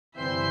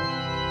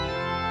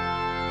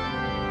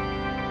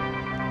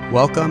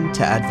Welcome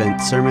to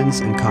Advent Sermons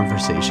and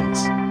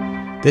Conversations.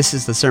 This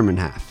is the sermon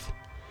half.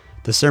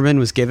 The sermon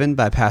was given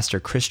by Pastor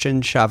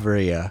Christian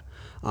Chavarria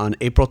on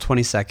April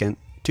 22nd,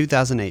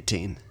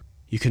 2018.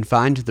 You can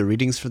find the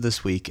readings for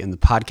this week in the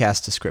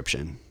podcast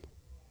description.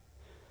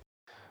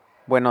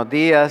 Buenos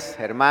días,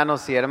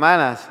 hermanos y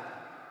hermanas.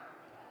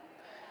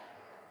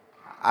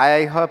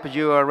 I hope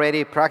you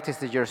already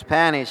practiced your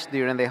Spanish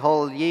during the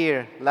whole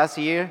year, last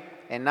year,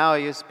 and now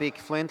you speak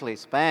fluently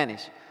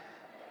Spanish.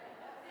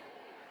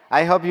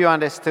 I hope you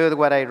understood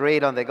what I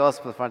read on the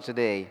Gospel for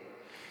today.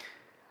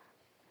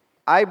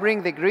 I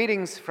bring the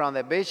greetings from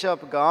the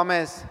Bishop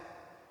Gomez,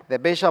 the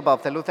Bishop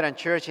of the Lutheran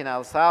Church in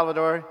El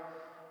Salvador.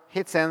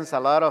 He sends a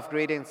lot of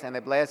greetings and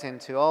a blessing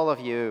to all of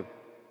you.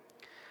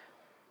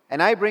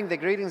 And I bring the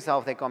greetings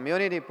of the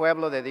community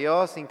Pueblo de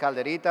Dios in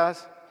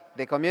Calderitas,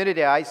 the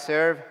community I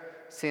serve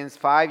since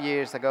 5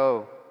 years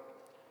ago.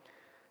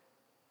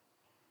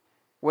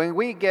 When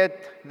we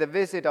get the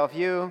visit of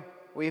you,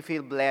 we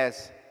feel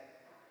blessed.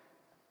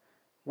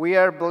 We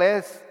are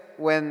blessed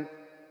when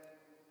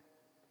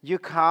you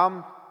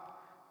come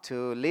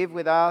to live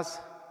with us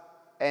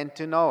and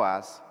to know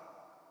us.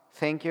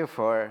 Thank you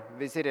for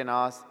visiting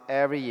us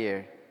every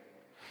year.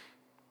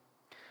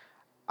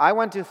 I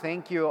want to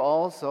thank you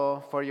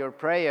also for your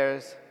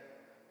prayers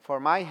for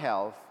my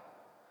health.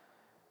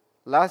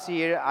 Last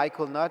year I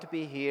could not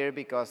be here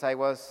because I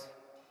was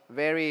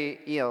very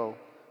ill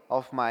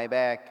of my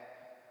back,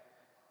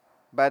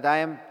 but I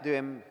am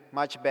doing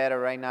much better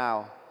right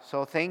now.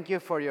 So thank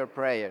you for your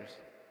prayers.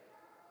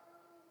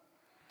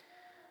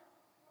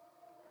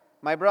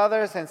 My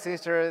brothers and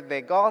sisters,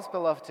 the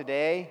gospel of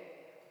today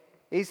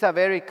is a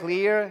very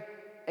clear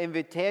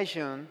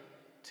invitation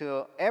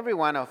to every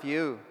one of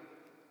you,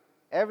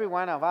 every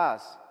one of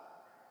us,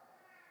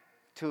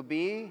 to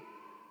be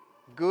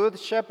good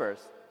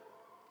shepherds.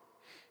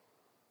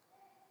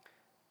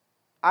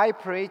 I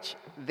preached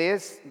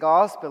this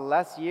gospel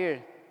last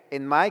year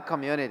in my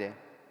community.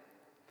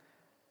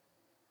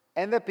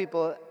 And the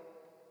people,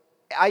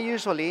 I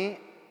usually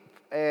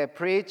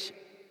preach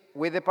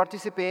with the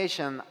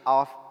participation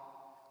of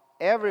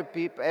every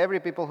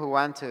people who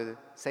want to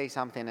say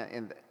something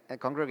in the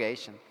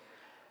congregation.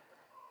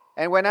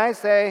 And when I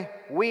say,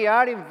 we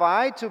are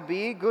invited to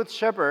be good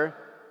shepherd,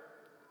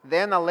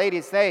 then a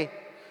lady say,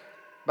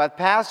 but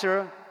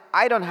pastor,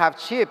 I don't have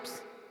sheep.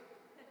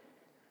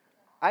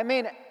 I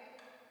mean,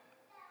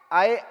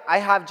 I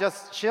have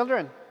just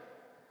children.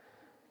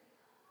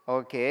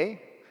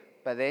 Okay,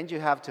 but then you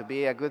have to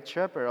be a good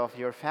shepherd of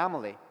your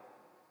family.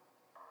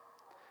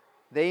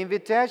 The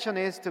invitation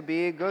is to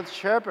be a good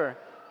shepherd.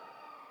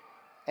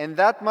 And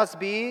that must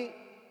be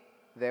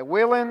the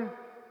willing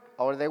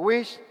or the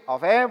wish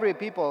of every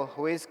people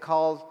who is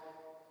called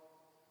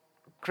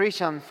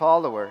Christian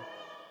follower.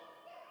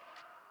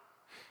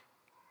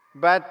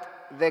 But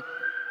the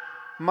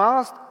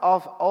most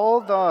of all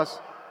those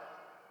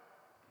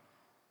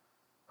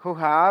who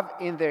have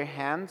in their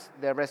hands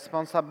the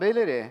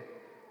responsibility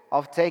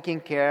of taking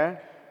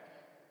care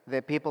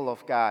the people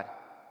of God,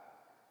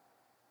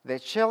 the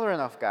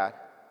children of God.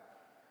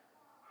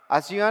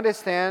 As you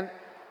understand,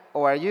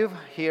 or you've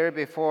heard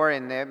before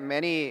in the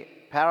many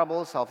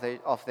parables of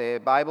the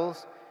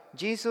Bibles,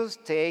 Jesus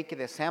take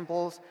the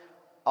samples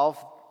of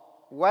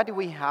what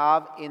we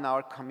have in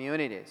our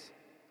communities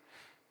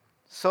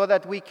so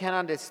that we can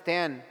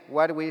understand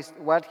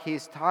what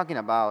he's talking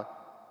about.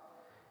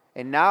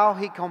 And now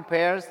he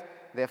compares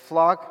the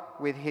flock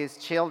with his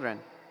children.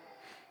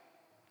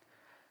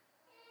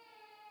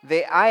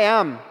 The I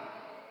am,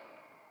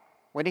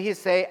 when he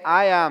say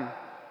I am,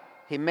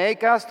 he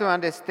makes us to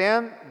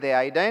understand the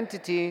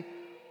identity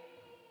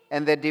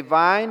and the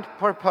divine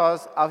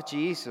purpose of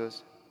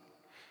Jesus.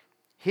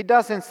 He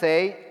doesn't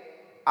say,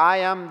 I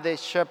am the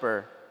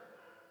shepherd,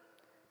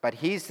 but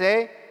he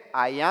say,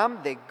 I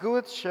am the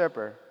good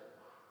shepherd.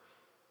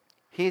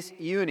 He's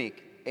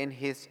unique in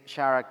his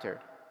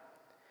character.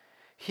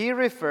 He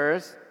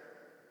refers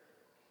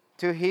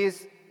to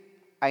his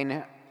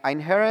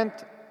inherent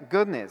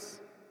goodness,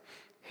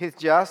 his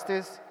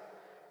justice,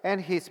 and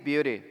his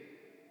beauty.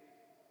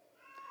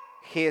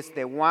 He is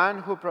the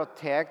one who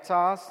protects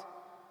us,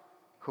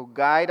 who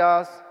guides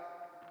us,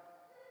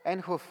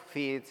 and who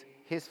feeds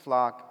his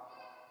flock.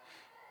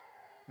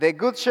 The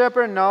good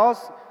shepherd knows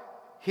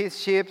his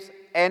sheep,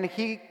 and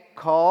he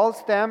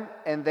calls them,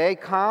 and they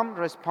come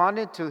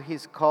responding to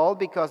his call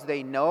because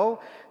they know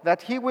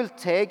that he will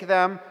take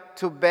them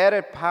to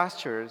better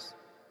pastures,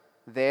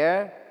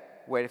 there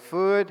where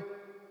food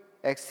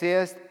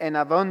exists in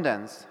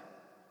abundance.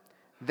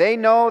 They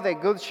know the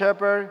good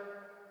shepherd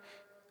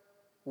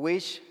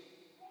wish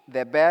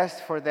the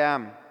best for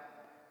them,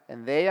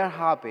 and they are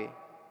happy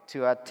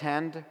to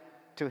attend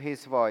to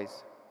his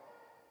voice.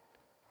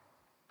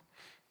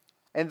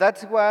 And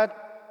that's what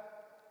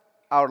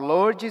our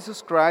Lord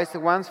Jesus Christ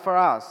wants for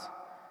us.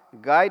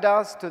 Guide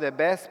us to the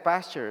best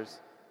pastures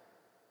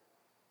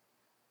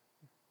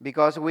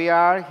because we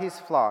are his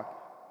flock.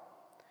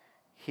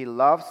 He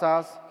loves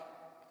us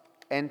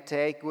and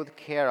takes good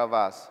care of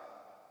us.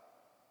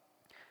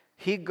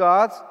 He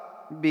goes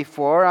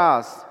before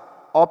us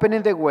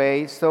opening the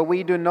way so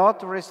we do not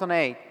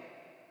resonate,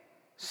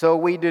 so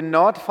we do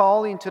not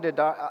fall into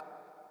the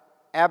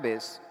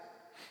abyss.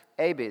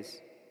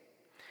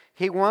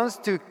 He wants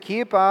to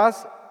keep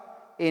us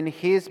in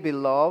His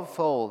beloved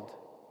fold.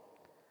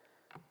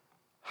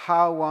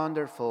 How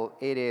wonderful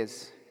it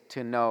is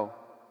to know,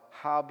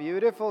 how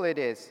beautiful it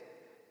is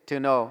to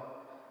know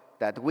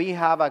that we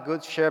have a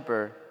good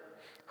shepherd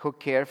who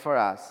cares for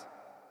us.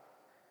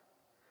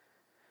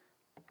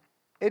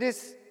 It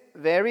is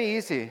very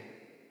easy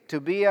to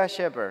be a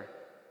shepherd,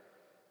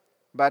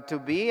 but to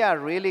be a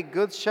really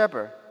good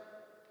shepherd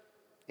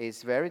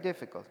is very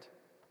difficult.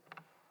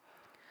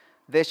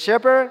 The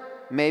shepherd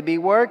maybe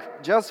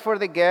work just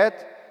to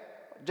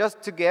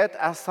get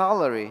a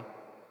salary,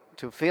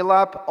 to fill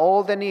up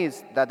all the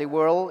needs that the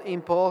world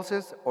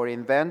imposes or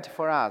invent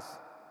for us.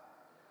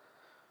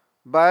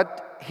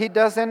 But it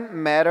doesn't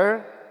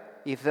matter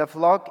if the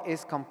flock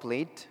is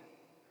complete,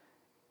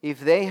 if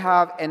they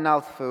have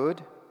enough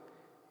food,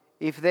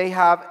 if they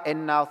have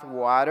enough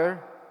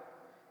water,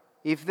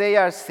 if they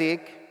are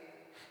sick,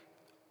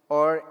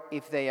 or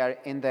if they are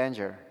in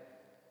danger.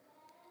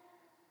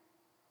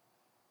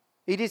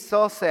 It is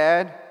so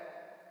sad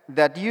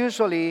that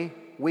usually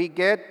we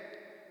get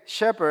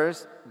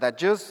shepherds that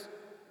just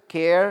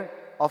care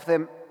of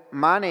the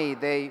money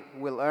they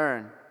will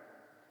earn.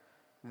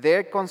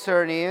 Their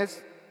concern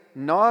is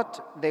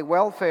not the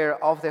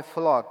welfare of the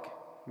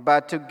flock,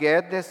 but to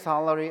get the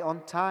salary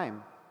on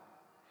time.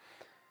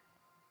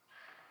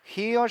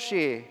 He or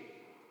she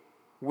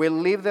will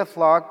leave the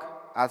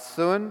flock as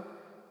soon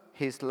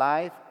his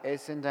life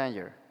is in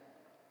danger.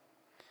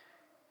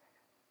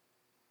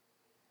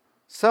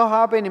 So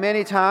happened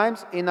many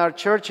times in our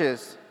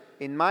churches,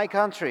 in my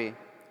country.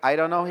 I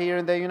don't know here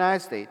in the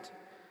United States,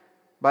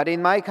 but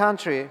in my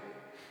country,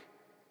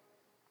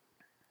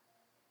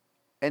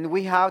 and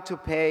we have to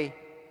pay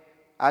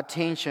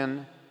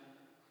attention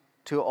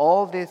to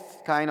all these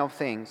kind of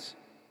things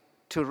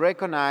to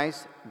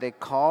recognize the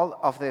call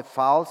of the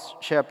false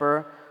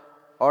shepherd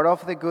or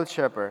of the good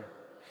shepherd.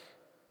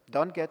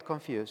 Don't get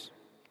confused.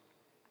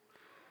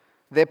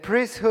 The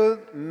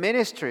priesthood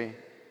ministry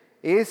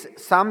is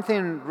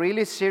something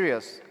really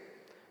serious.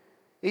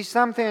 It's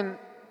something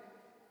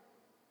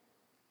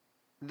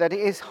that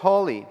is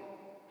holy.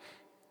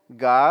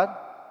 God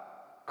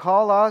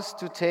called us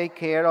to take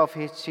care of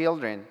His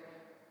children.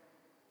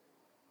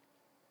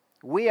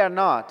 We are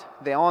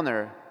not the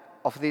owner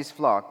of this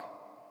flock,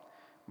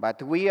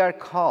 but we are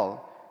called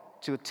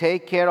to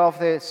take care of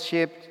the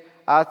sheep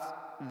as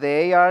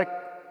they are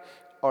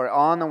our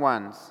own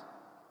ones.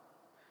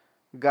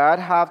 God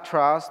have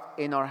trust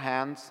in our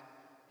hands,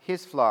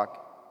 His flock.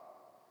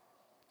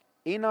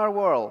 In our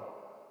world,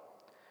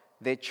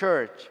 the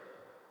church,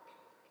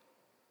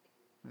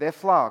 the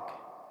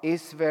flock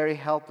is very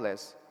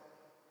helpless.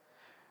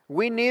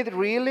 We need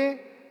really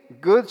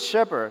good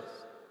shepherds,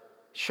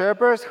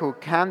 shepherds who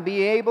can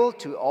be able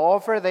to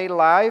offer their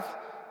life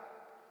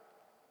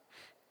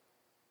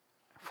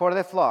for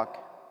the flock.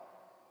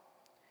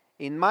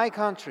 In my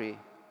country,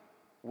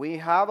 we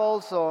have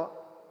also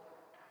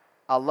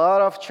a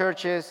lot of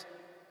churches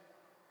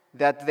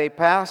that the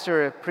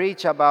pastor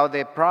preach about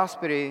the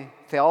prosperity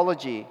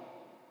theology.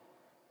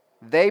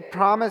 They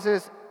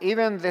promises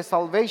even the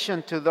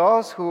salvation to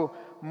those who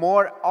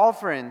more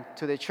offering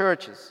to the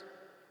churches.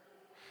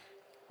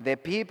 The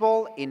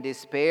people in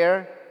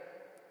despair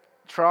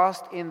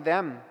trust in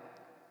them.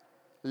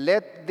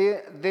 Let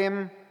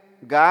them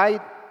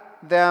guide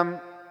them,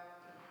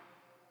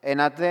 and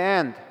at the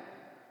end,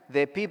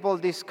 the people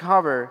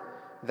discover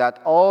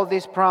that all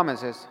these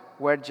promises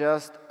were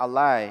just a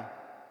lie.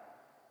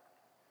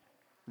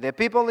 The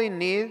people in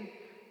need,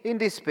 in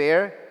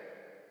despair,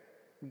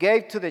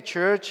 gave to the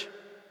church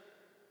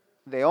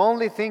the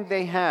only thing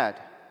they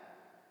had.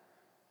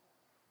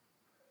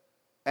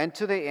 And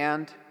to the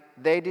end,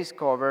 they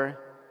discover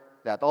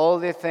that all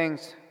the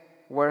things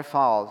were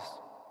false.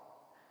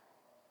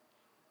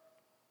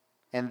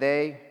 And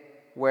they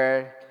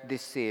were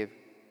deceived.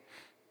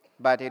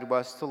 But it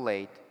was too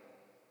late.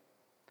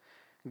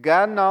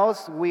 God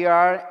knows we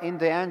are in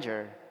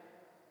danger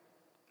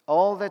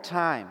all the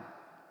time.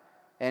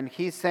 And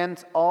He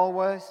sends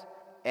always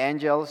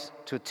angels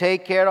to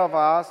take care of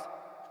us,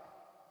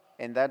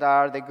 and that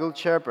are the good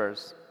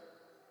shepherds.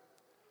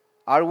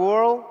 Our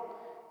world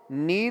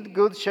needs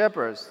good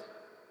shepherds,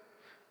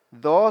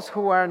 those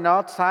who are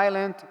not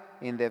silent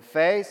in the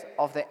face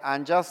of the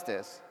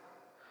injustice,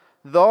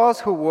 those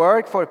who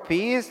work for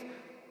peace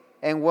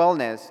and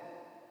wellness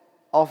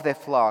of the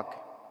flock.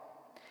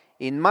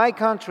 In my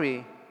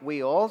country,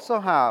 we also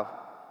have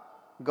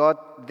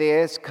got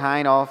this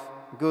kind of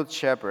good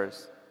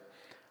shepherds.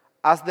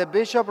 As the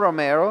Bishop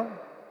Romero,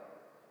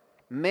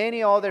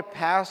 many other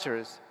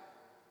pastors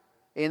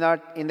in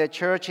the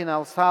church in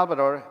El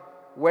Salvador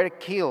were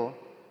killed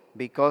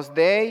because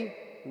they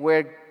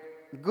were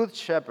good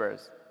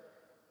shepherds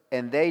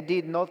and they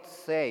did not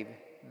save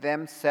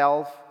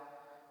themselves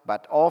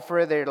but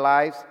offer their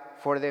lives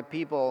for the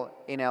people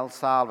in El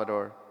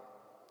Salvador.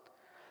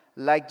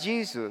 Like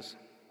Jesus,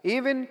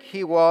 even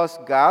He was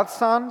God's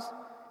Son,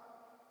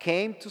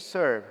 came to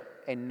serve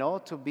and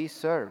not to be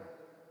served.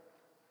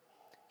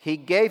 He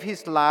gave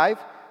his life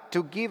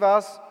to give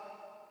us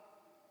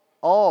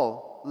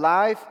all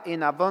life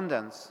in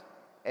abundance,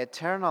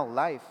 eternal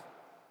life.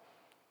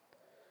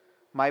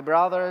 My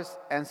brothers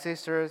and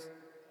sisters,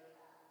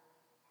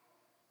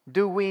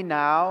 do we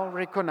now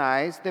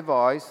recognize the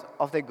voice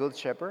of the Good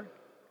Shepherd?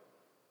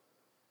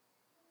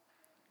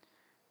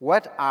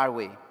 What are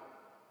we?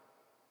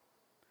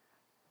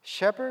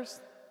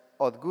 Shepherds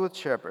or good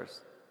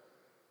shepherds?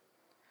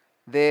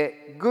 The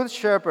Good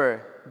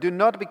Shepherd do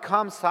not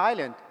become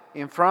silent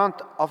in front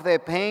of the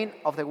pain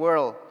of the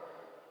world,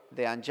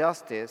 the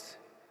injustice,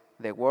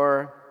 the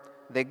war.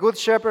 The Good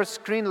Shepherd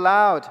scream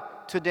loud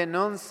to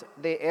denounce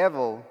the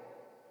evil.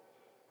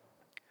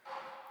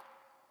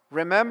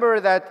 Remember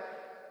that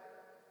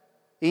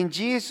in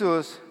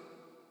Jesus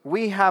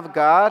we have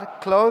God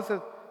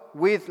clothed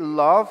with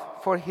love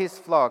for his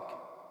flock,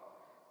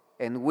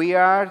 and we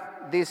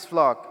are this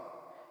flock.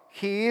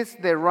 He is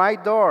the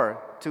right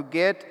door to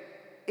get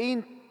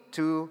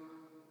into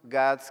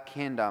God's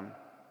kingdom.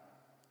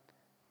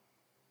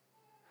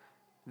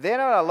 There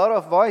are a lot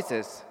of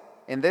voices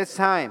in this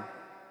time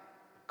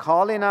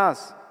calling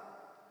us.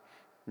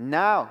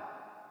 Now,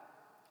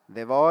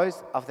 the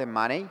voice of the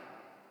money,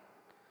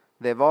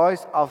 the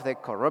voice of the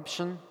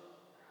corruption,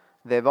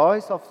 the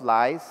voice of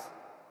lies,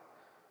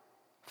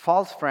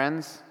 false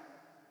friends,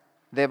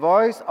 the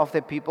voice of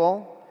the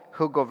people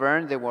who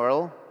govern the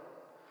world,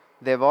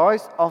 the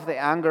voice of the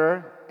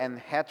anger and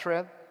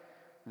hatred,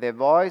 the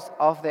voice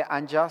of the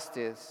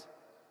injustice,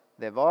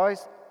 the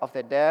voice of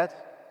the dead,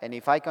 and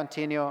if I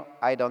continue,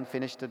 I don't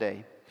finish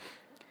today.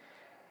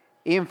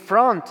 In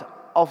front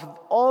of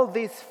all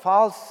these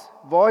false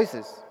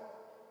voices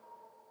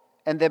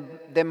and the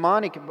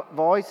demonic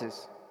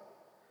voices,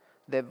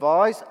 the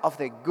voice of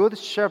the Good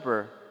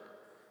Shepherd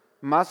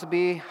must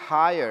be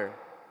higher,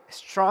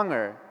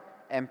 stronger,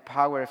 and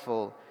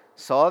powerful,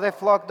 so the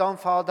flock don't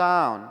fall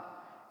down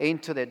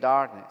into the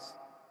darkness.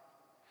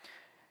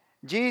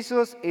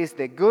 Jesus is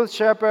the Good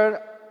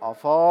Shepherd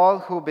of all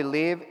who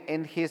believe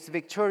in his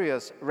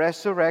victorious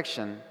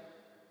resurrection.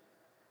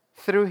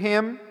 Through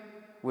him,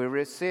 we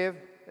receive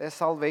the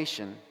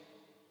salvation.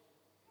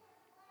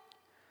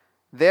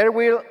 There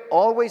will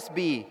always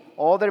be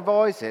other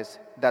voices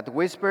that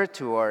whisper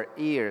to our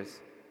ears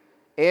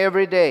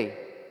every day.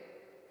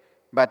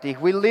 But if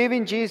we live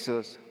in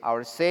Jesus,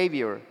 our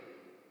Savior,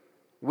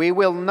 we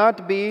will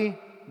not be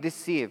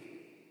deceived.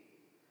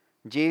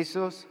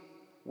 Jesus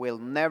will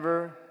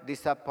never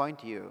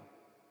disappoint you.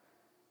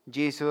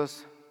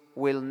 Jesus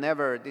will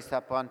never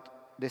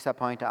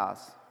disappoint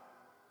us.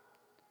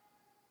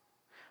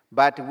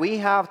 But we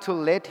have to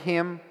let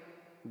him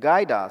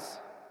guide us.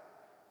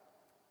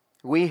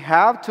 We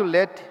have to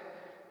let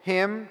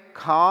him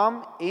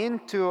come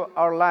into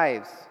our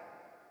lives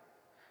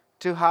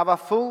to have a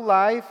full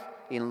life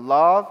in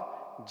love,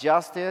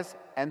 justice,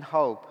 and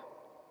hope.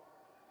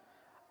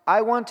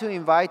 I want to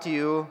invite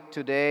you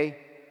today,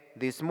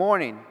 this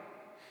morning,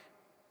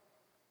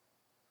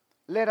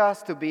 let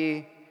us to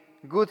be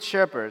good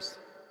shepherds,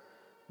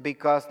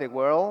 because the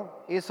world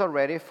is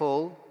already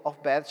full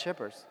of bad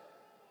shepherds.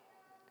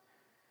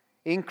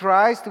 In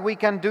Christ we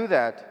can do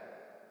that,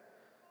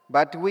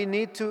 but we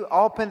need to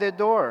open the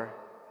door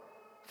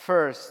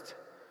first.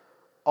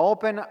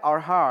 Open our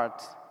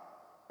hearts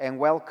and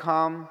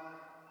welcome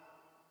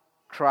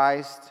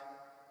Christ,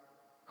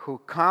 who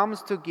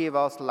comes to give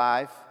us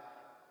life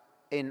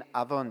in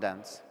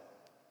abundance.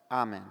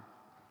 Amen.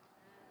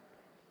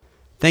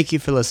 Thank you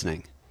for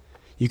listening.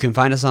 You can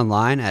find us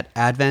online at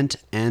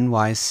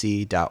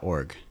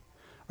adventnyc.org.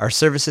 Our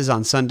services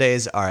on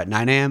Sundays are at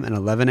 9 a.m. and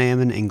 11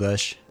 a.m. in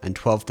English and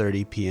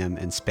 12:30 p.m.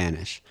 in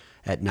Spanish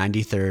at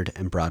 93rd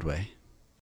and Broadway.